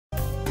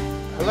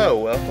Hello,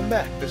 welcome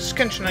back. This is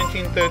Kenshin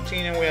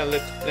 1913 and we are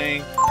Let's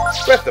Playing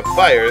Breath of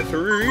Fire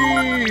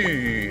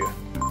 3!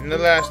 In the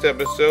last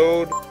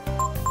episode,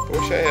 I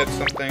wish I had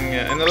something...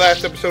 in the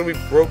last episode we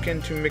broke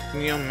into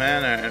McNeil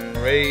Manor and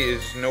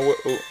Ray's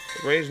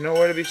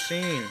nowhere to be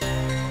seen.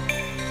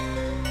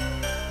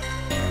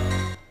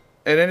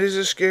 And it is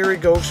a scary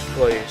ghost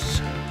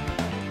place.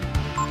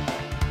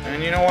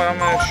 And you know what, I'm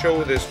going to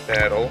show this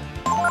battle.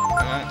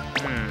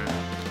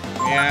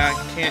 Yeah,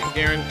 I can't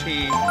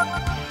guarantee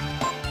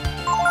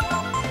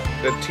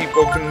that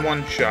Teepo can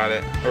one-shot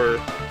it, or...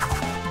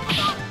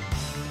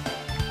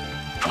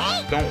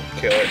 Don't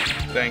kill it.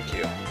 Thank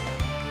you.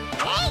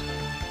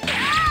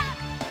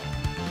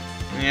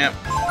 Yep.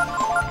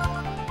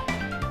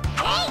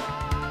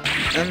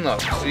 And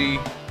look, see,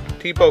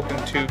 Teepo can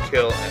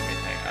 2-kill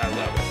everything. I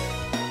love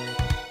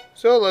it.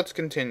 So, let's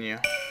continue.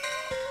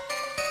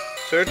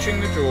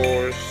 Searching the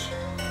drawers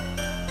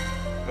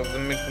of the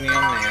McNeil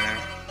Manor,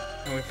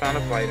 and we found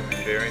a vitamin.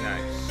 Very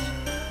nice.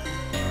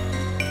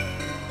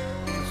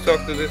 Let's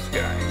talk to this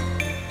guy.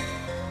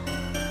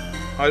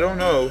 I don't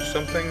know,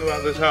 something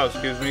about this house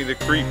gives me the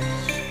creeps.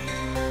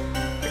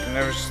 I can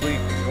never sleep.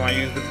 If you want to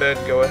use the bed,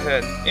 go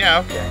ahead. Yeah,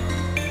 okay.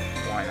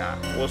 Why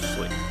not? We'll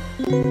sleep.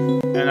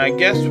 And I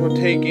guess we're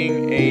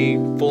taking a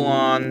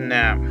full-on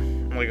nap.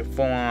 Like a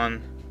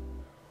full-on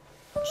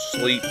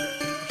sleep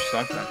or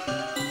something.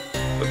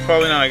 But it's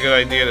probably not a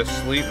good idea to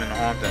sleep in a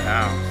haunted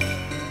house.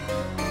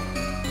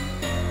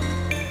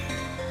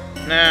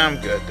 Nah,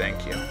 I'm good,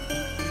 thank you.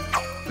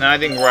 Now I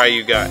think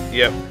Ryu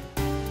yep.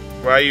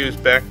 Ryu is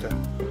back to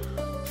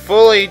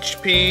full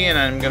HP, and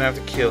I'm gonna have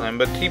to kill him.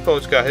 But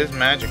Teepo's got his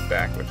magic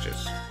back, which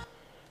is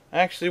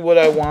actually what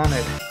I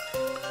wanted.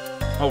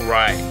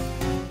 Alright.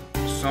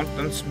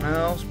 Something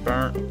smells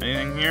burnt.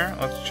 Anything here?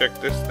 Let's check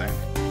this thing.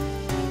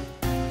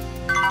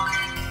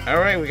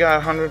 Alright, we got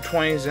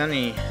 120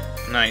 Zenny.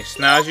 Nice.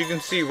 Now, as you can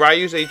see,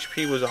 Ryu's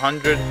HP was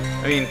 100.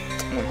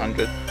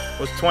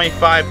 Was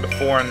 25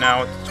 before, and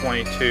now it's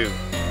 22.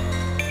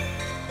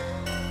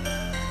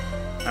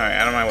 Alright,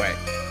 out of my way.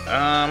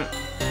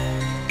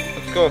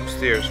 Let's go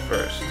upstairs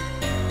first.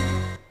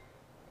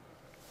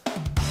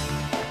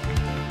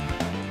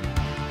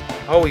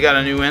 Oh, we got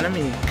a new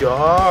enemy,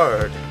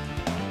 guard.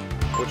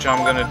 Which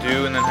I'm gonna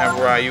do, and then have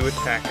Ryu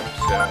attack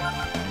himself.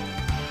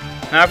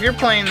 Now, if you're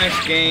playing this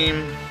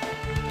game,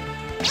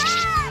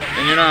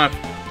 and you're not,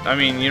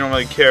 you don't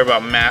really care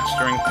about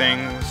mastering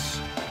things,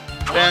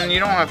 then you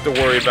don't have to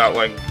worry about,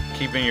 like,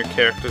 keeping your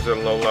characters at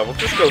a low level.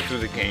 Just go through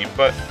the game.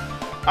 But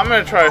I'm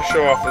going to try to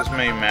show off as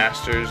many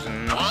masters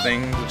and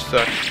things of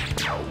such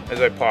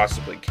as I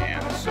possibly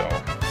can. So,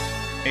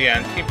 yeah,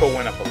 and Teepo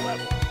went up a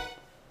level.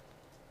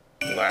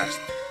 Last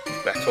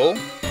battle.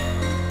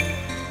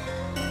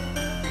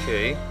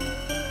 Okay.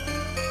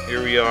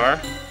 Here we are.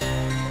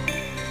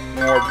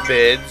 More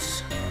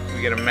beds.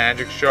 We get a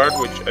magic shard,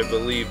 which I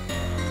believe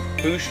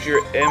boosts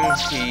your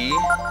MP.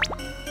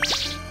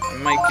 I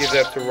might give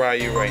that to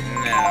Ryu right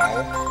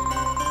now.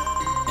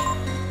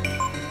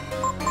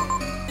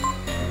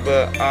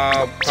 But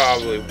I'll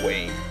probably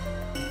wait.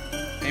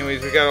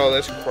 Anyways, we got all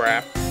this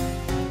crap.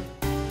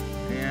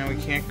 And we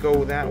can't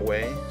go that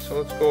way. So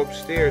let's go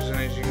upstairs, and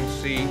as you can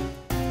see,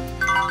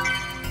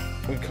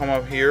 we come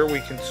up here, we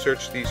can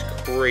search these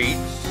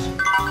crates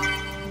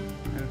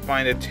and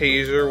find a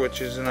taser,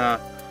 which is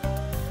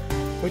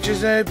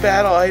a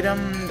battle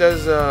item.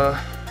 Does I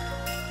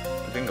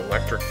think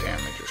electric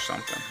damage or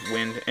something.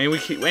 Wind. And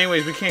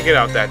anyways, we can't get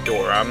out that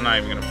door. I'm not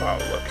even gonna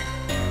bother looking.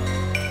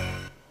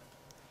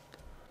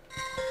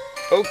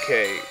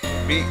 Okay,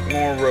 beat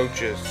more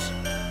roaches.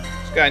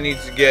 This guy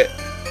needs to get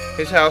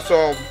his house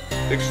all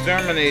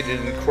exterminated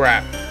and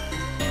crap.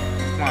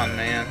 Come on,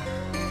 man.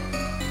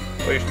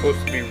 Well, you're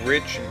supposed to be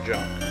rich and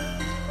junk.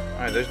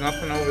 Alright, there's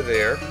nothing over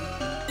there.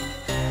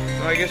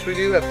 So I guess we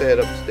do have to head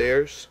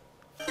upstairs.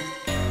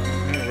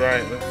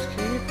 Alright, let's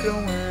keep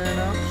going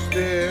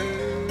upstairs.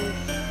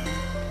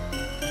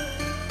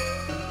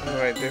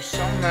 Alright, there's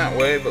some that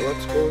way, but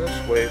let's go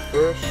this way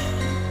first.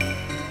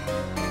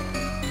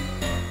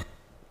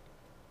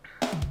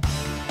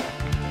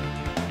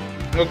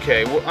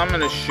 Okay, well, I'm going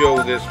to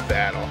show this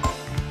battle.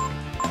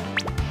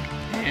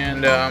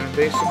 And I'm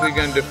basically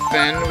going to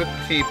defend with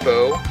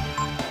Teepo.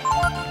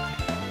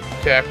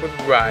 Attack with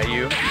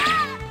Ryu.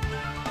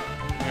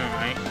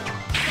 Alright.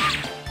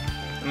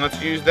 And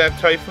let's use that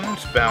Typhoon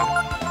spell.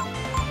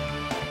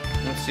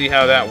 Let's see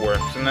how that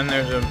works. And then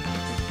there's a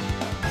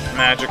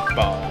magic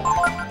ball.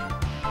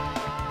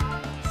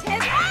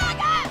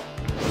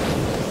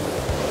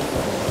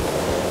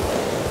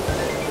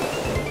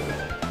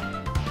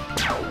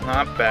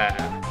 Not bad.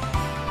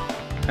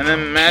 And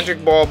then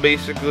Magic Ball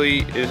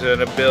basically is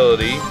an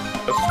ability,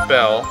 a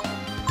spell,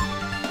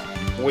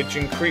 which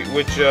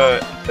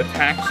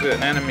attacks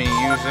an enemy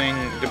using,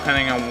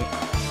 depending on,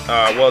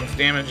 its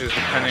damage is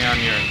depending on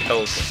your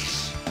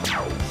intelligence.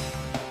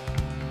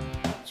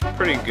 It's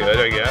pretty good,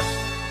 I guess.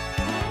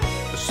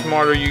 The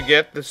smarter you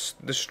get, the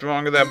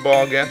stronger that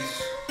ball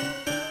gets.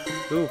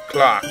 Ooh,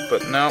 clock,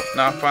 but nope,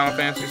 not Final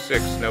Fantasy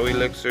VI. No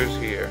elixirs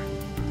here.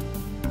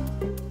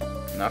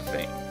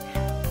 Nothing.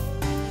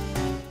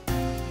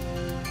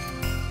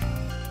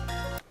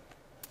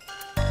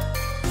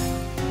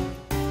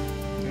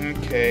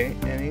 Okay,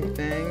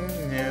 anything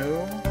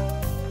new?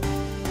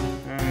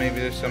 Maybe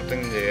there's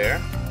something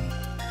there.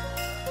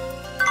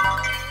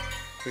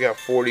 We got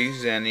 40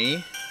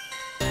 zenny.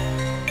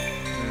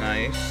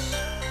 Nice.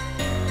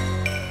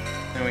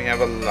 And we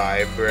have a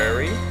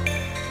library.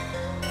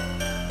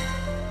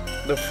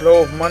 The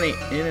flow of money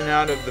in and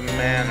out of the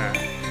manor.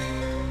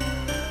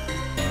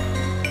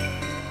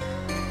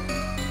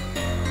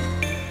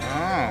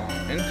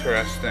 Oh,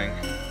 interesting.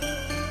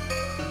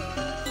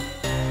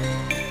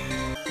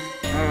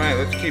 Alright,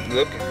 let's keep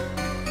looking.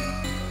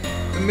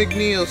 The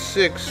McNeil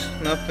 6.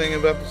 Nothing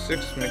about the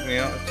 6th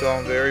McNeil. It's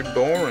all very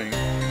boring.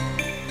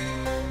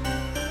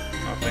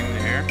 Nothing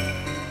there.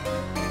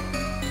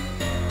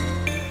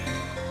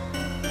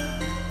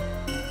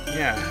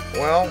 Yeah,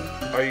 well,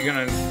 are you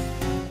gonna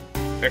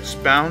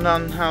expound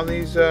on how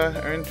these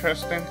are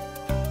interesting?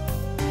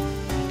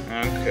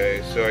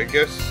 Okay, so I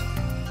guess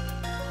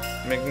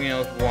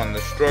McNeil 1.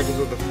 The struggles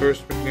of the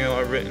first McNeil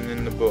are written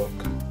in the book.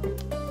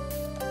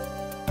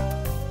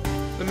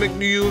 The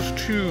McNeils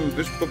 2.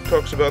 This book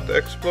talks about the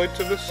exploits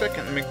of the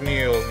second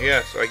McNeil.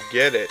 Yes, I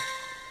get it.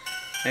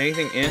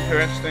 Anything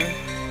interesting?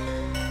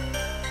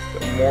 The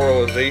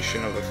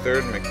moralization of the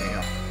third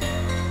McNeil.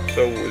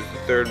 So was the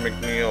third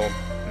McNeil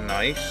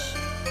nice?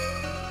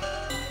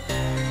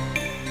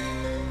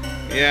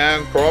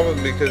 Yeah,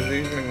 probably because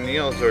these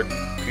McNeils are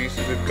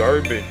pieces of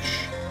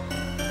garbage.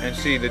 And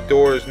see, the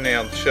door is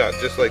nailed shut,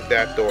 just like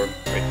that door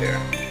right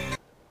there.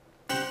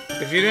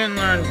 If you didn't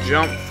learn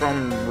jump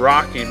from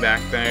Rocky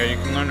back there, you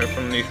can learn it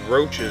from these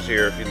roaches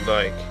here if you'd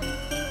like.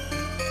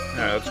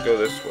 Alright, let's go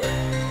this way.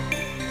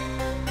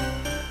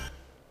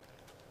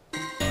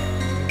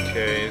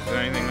 Okay, is there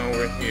anything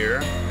over here?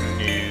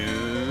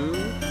 No.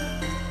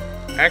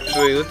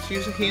 Actually, let's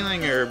use a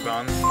healing herb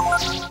on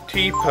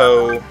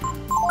Teepo.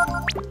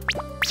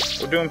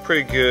 We're doing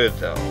pretty good,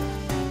 though.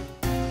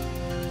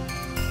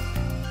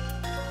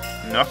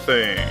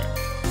 Nothing.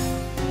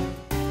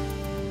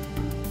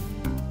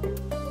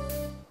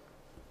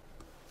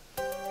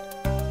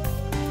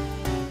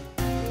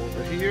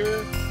 Over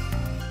here.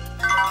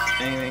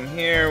 Anything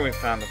here? We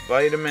found a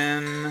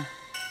vitamin.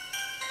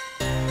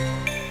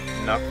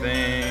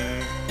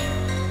 Nothing.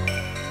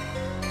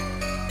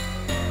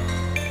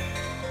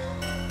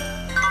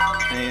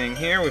 Anything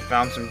here? We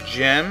found some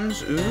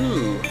gems.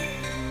 Ooh.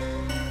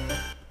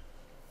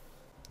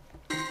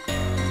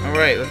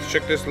 Alright, let's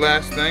check this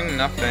last thing.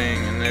 Nothing.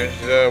 And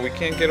there's, we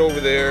can't get over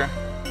there.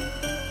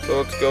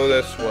 So let's go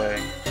this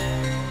way.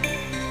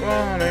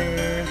 Running.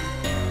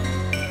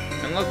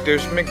 And look,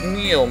 there's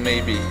McNeil,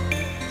 maybe.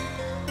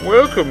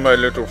 Welcome, my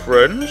little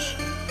friends.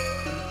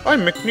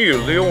 I'm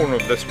McNeil, the owner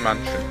of this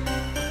mansion.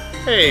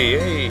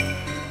 Hey,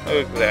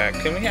 look at that.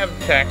 Can we have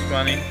the tax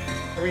money?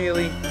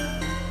 Really?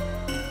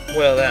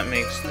 Well, that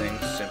makes things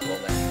simple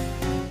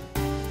then.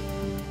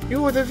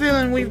 You're the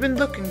villain we've been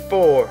looking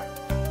for.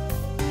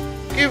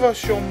 Give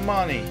us your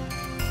money.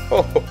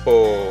 Ho ho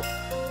ho.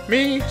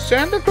 Me,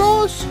 Santa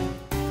Claus?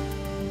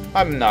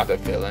 I'm not a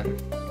villain.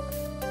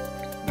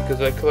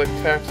 Because I collect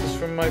taxes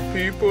from my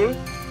people?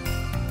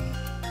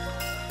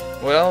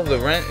 Well, the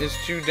rent is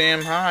too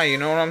damn high, you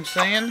know what I'm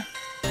saying?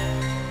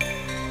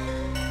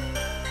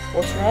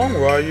 What's wrong,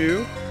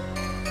 Ryu?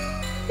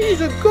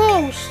 He's a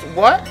ghost!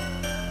 What?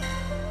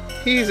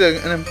 He's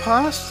an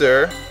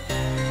imposter?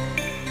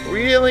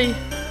 Really?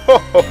 Ho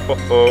ho ho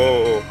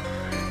ho!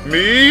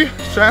 Me?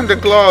 Santa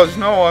Claus?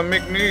 No, I'm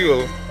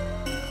McNeil.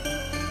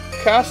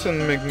 Cassin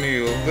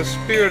McNeil, the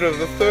spirit of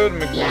the third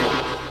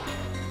McNeil.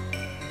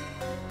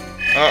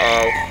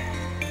 Uh-oh.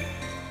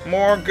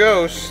 More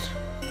ghosts.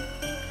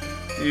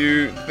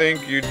 You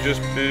think you'd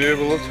just be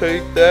able to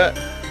take that?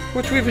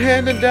 Which we've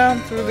handed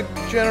down through the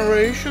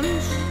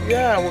generations?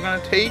 Yeah, we're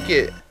gonna take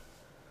it.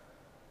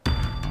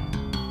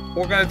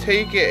 We're gonna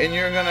take it and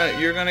you're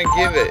gonna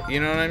give it, you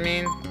know what I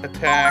mean?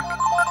 Attack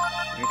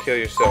and kill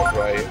yourself,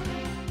 right?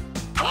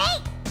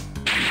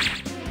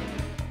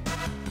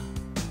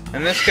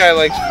 And this guy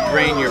likes to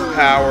drain your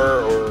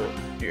power or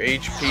your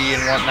HP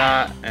and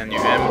whatnot, and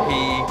your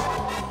MP.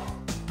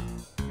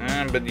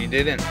 But you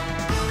didn't.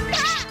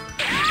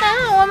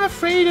 Oh, I'm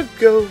afraid of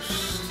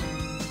ghosts.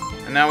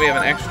 And now we have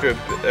an extra.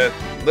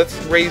 Let's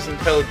raise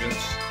intelligence.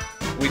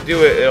 We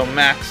do it, it'll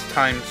max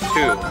times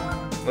 2.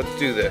 Let's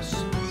do this.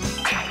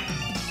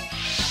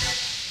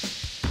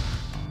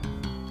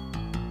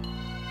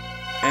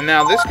 And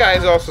now this guy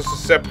is also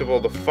susceptible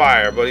to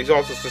fire, but he's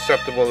also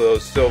susceptible to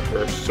those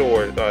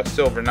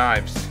silver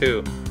knives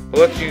too. But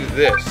let's use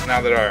this now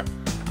that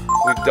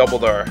we've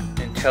doubled our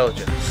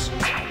intelligence.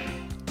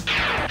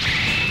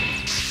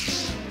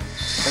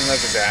 And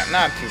look at that,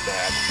 not too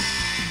bad.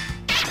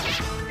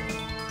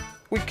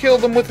 We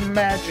killed them with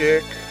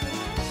magic.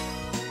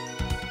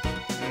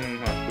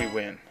 We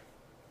win.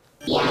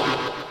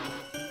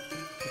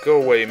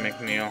 Go away,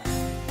 McNeil.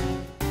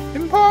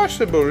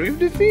 Impossible, you've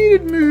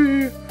defeated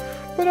me.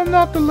 But I'm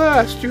not the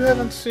last. You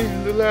haven't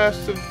seen the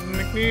last of the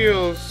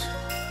McNeils.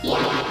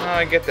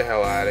 Oh, get the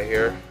hell out of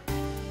here.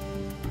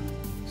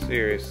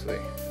 Seriously.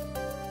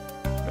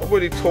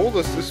 Nobody told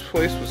us this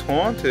place was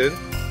haunted.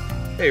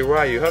 Hey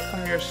Ryu, how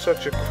come you're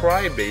such a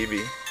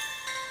crybaby?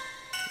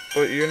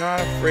 But you're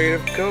not afraid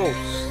of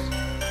ghosts?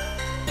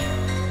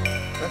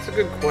 That's a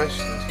good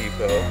question,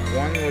 Teepo.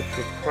 One which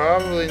would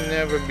probably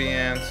never be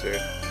answered.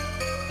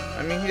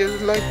 I mean, he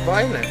doesn't like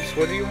violence.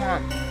 What do you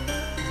want?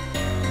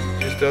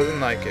 He just doesn't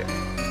like it.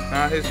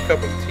 Not his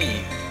cup of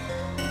tea.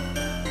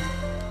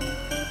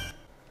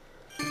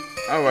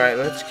 Alright,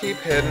 let's keep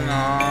heading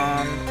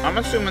on. I'm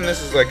assuming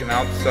this is like an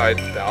outside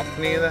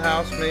balcony of the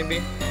house,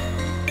 maybe?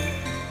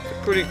 It's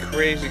a pretty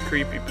crazy,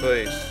 creepy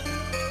place.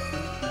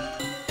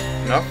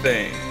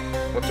 Nothing.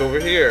 What's over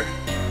here?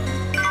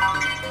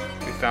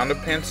 We found a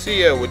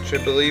panacea, which I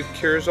believe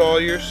cures all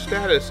your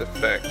status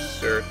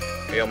effects, or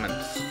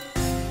ailments.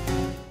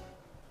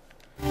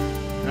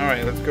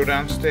 Alright, let's go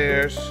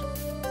downstairs.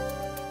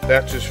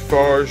 That's as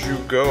far as you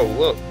go.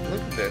 Look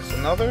at this.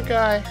 Another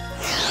guy?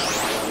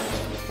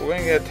 We're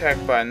gonna get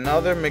attacked by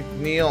another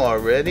McNeil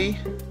already?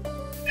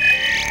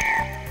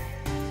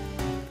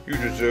 You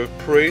deserve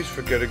praise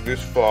for getting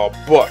this far,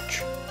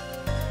 but...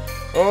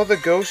 Oh, the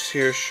ghosts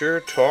here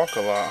sure talk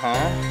a lot,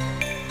 huh?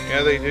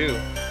 Yeah, they do.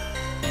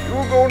 You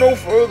will go no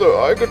further,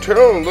 I could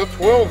tell. That's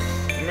wealth.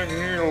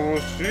 McNeil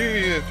will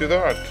see to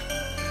that.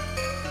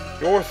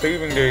 Your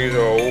thieving days are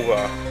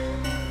over.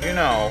 You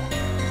know,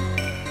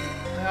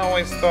 I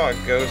always thought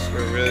ghosts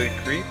were really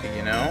creepy,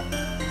 you know?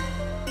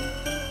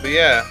 But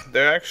yeah,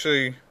 they're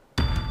actually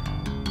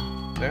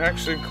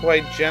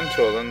quite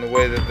gentle in the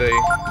way that they...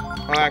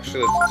 Well,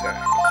 actually, let's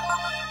attack.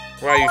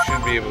 Ryu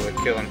should be able to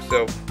kill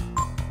himself.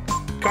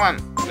 Come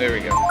on! There we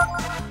go.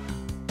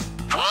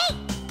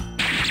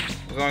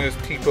 As long as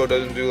Teepo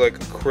doesn't do,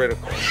 like, a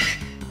critical.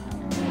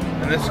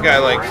 And this guy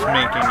likes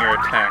making your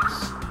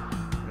attacks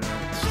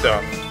and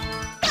stuff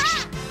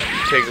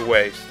take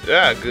away.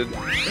 Ah, good.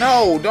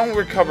 No! Don't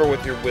recover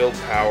with your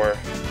willpower.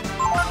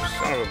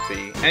 Son of a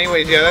bee.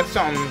 Anyways, yeah, that's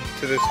something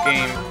to this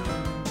game,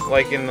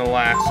 like in the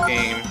last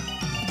game.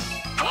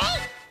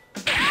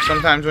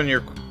 Sometimes when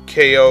you're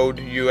KO'd,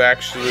 you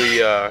actually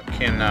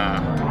can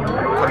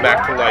come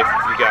back to life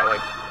if you got,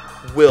 like,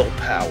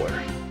 willpower.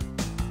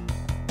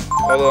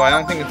 Although I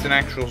don't think it's an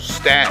actual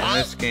stat in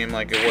this game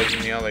like it was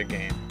in the other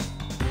game.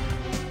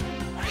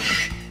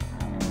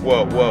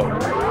 Whoa, whoa.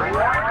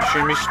 You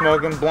shouldn't be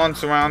smoking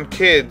blunts around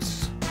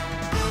kids.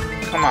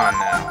 Come on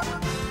now.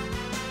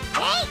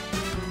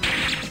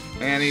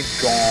 And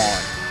he's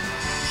gone.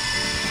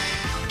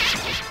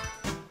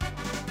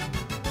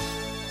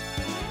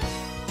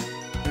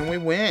 And we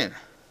win.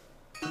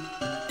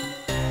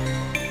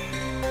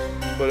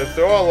 But if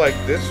they're all like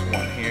this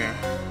one here,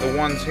 the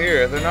ones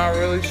here, they're not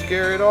really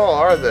scary at all,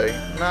 are they?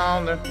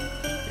 No,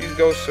 these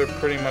ghosts are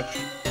pretty much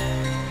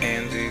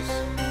pansies.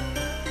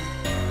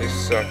 They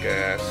suck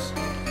ass.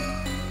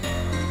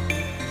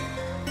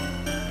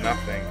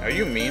 Nothing. Are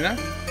you Mina?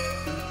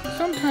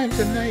 Sometimes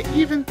at night,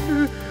 even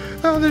through...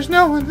 Oh, there's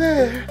no one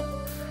there.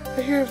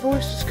 I hear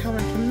voices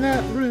coming from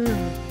that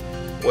room.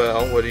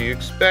 Well, what do you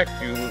expect?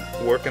 You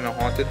work in a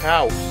haunted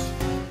house.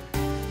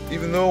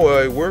 Even though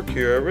I work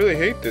here, I really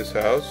hate this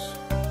house.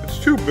 It's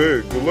too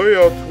big. The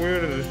layout's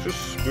weird and it's just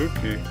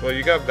spooky. Well,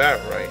 you got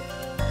that right.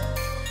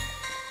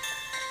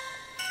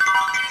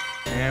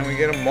 And we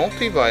get a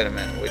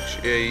multivitamin, which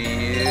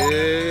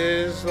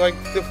is like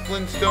the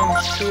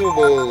Flintstones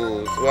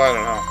chewables. Well, I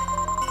don't know.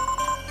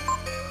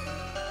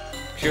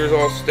 Cures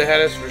all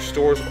status,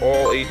 restores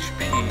all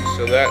HP.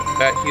 So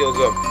that heals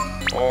up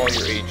all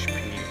your HP.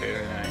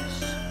 Very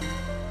nice.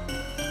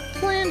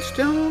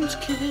 Flintstones,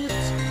 kids.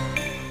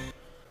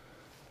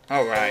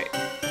 Alright.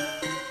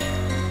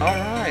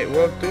 Alright,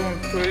 we're doing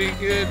pretty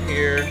good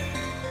here.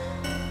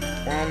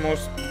 We're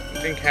almost, I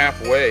think,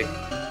 halfway.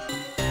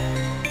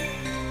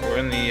 We're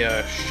in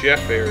the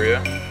chef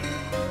area.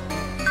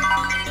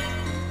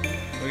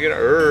 We get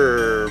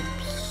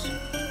herbs.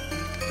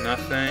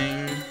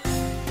 Nothing.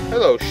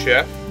 Hello,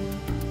 chef.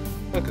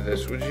 Look at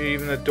this. Would you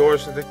even the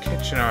doors of the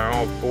kitchen are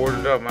all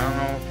boarded up. I don't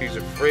know if he's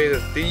afraid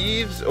of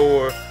thieves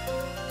or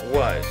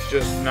what. It's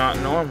just not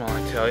normal,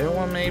 I tell you.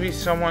 Well, maybe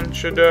someone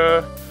should,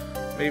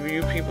 maybe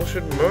you people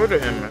should murder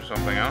him or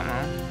something. I don't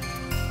know.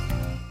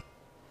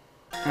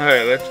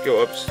 Alright, let's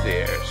go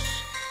upstairs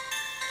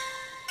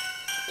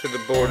to the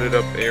boarded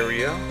up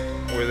area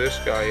where this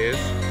guy is.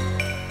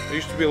 There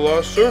used to be a lot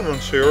of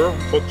servants here,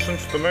 but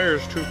since the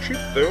mayor's too cheap,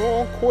 they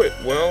all quit.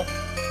 Well,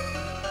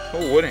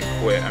 who wouldn't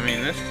quit? I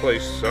mean, this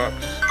place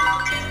sucks.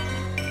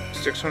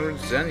 600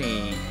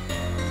 zenny.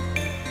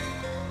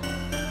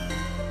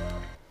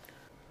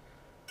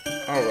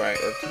 Alright,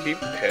 let's keep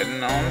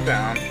heading on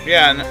down.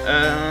 Yeah,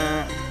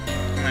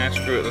 nah,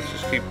 screw it. Let's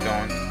just keep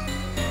going.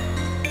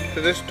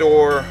 To this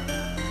door.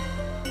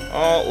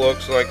 Oh, it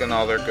looks like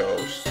another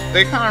ghost.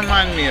 They kind of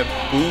remind me of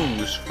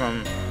Boo's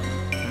from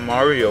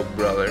Mario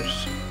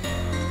Brothers.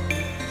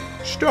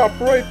 Stop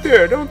right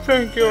there. Don't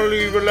think you'll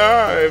leave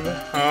alive.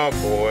 Oh,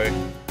 boy.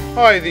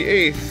 Hi, the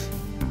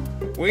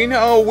 8th. We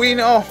know.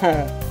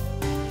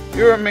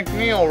 You're a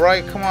McNeil,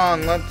 right? Come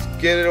on, let's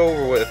get it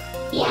over with.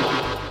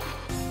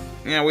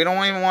 Yeah, we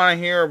don't even want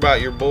to hear about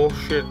your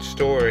bullshit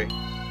story.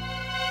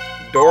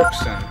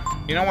 Dorkson.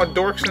 You know what?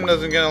 Dorkson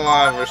doesn't get a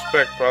lot of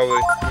respect,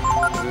 probably.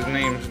 His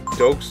name's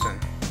Dokson.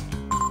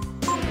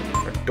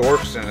 Or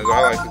Dorkson, as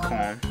I like to call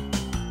him.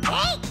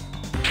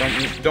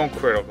 Don't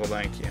critical,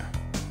 thank you.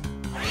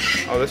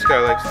 Oh, this guy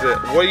likes to...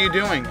 What are you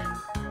doing?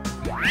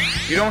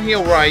 You don't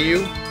heal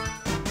Ryu.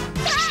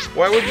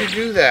 Why would you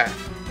do that?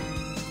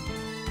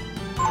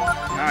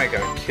 Now I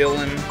gotta kill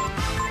him.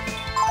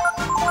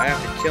 I have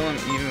to kill him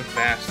even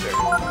faster.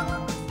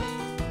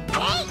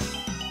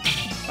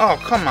 Oh,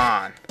 come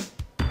on.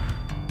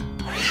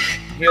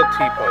 Heal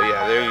Teepo.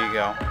 Yeah, there you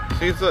go.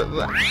 See,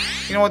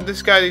 you know what?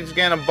 This guy is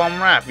getting a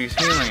bum rap. He's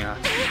healing us.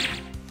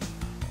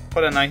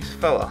 What a nice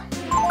fella.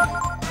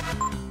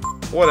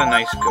 What a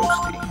nice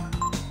ghosty.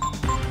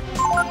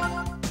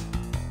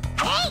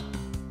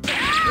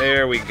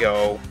 There we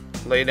go.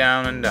 Lay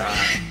down and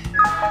die.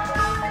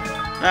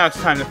 Now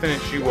it's time to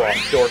finish you off,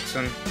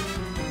 Dorkson.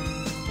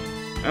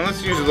 And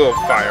let's use a little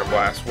fire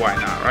blast. Why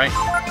not, right?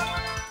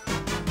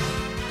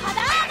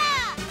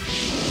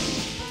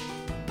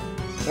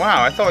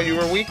 Wow, I thought you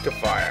were weak to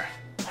fire.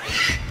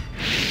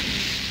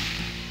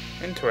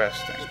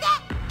 Interesting.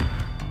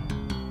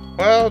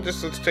 Well,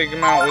 just let's take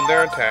him out with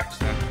their attacks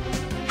then.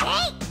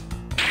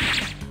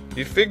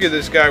 You'd figure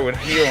this guy would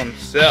heal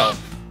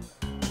himself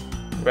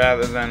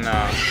rather than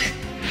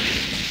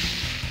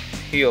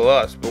heal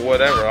us, but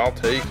whatever, I'll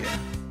take it.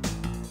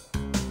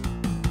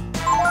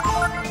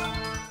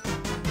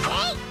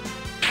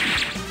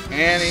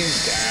 And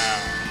he's down.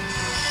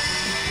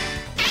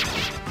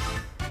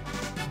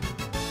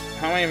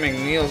 How many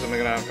McNeils am I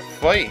gonna have to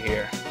fight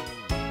here?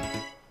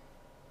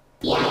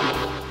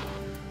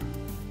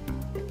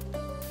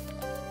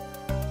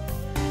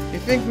 You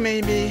think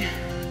maybe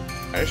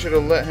I should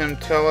have let him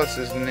tell us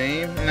his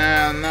name?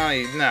 No.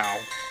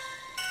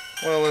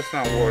 Well, let's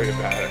not worry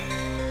about it.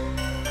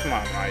 Come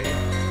on, Ryu.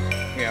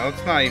 Yeah,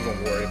 let's not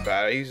even worry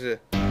about it. He's a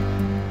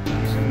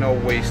no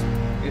waste.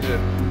 He's a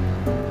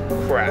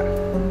crap.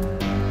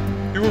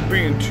 You were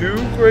being too,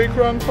 great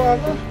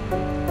grandfather?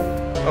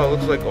 Oh,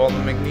 looks like all the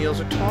McNeils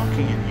are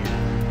talking in here.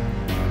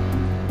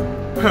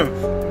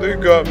 They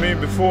got me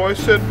before I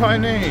said my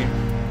name.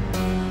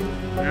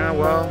 Yeah,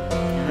 well,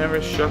 you never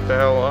shut the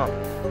hell up.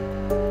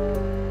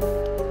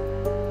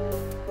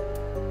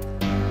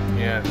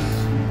 Yes.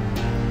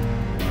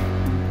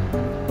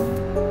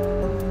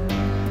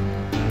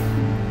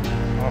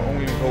 Our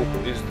only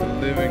hope is the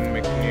living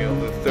McNeil,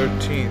 the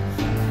 13th.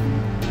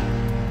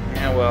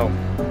 Yeah, well,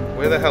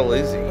 where the hell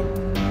is he?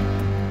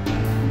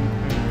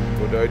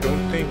 But I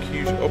don't think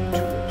he's up to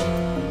it.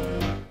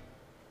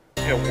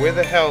 Yeah, where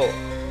the hell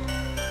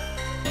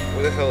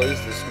is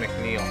this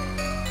McNeil?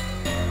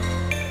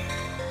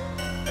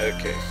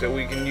 Okay, so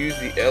we can use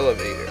the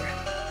elevator.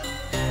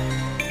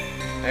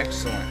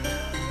 Excellent.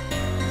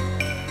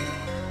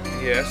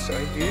 Yes,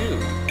 I do.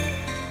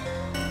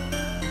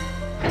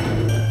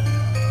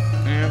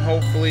 And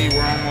hopefully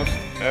we're almost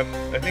at,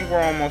 I think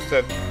we're almost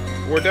at,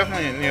 we're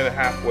definitely near the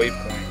halfway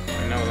point.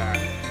 I know that.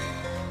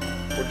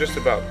 We're just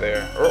about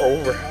there, or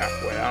over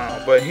halfway, I don't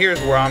know. But here's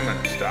where I'm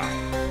gonna stop.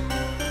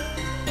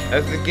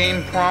 As the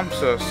game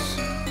prompts us,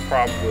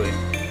 probably.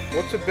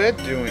 What's a bed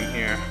doing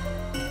here?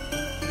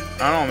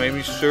 I don't know,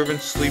 maybe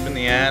servants sleep in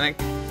the attic?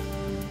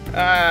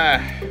 Nah,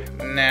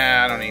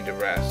 I don't need to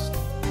rest.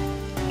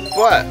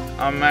 But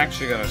I'm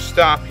actually gonna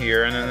stop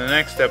here, and in the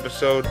next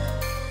episode,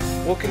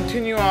 we'll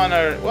continue on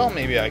our, well,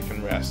 maybe I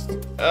can rest.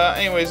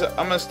 Anyways,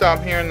 I'm gonna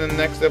stop here, and in the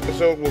next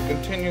episode, we'll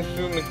continue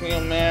through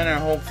McNeil Manor.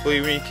 Hopefully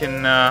we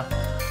can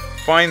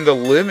find the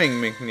living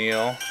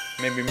McNeil,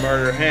 maybe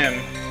murder him,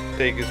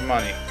 take his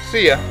money.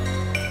 See ya!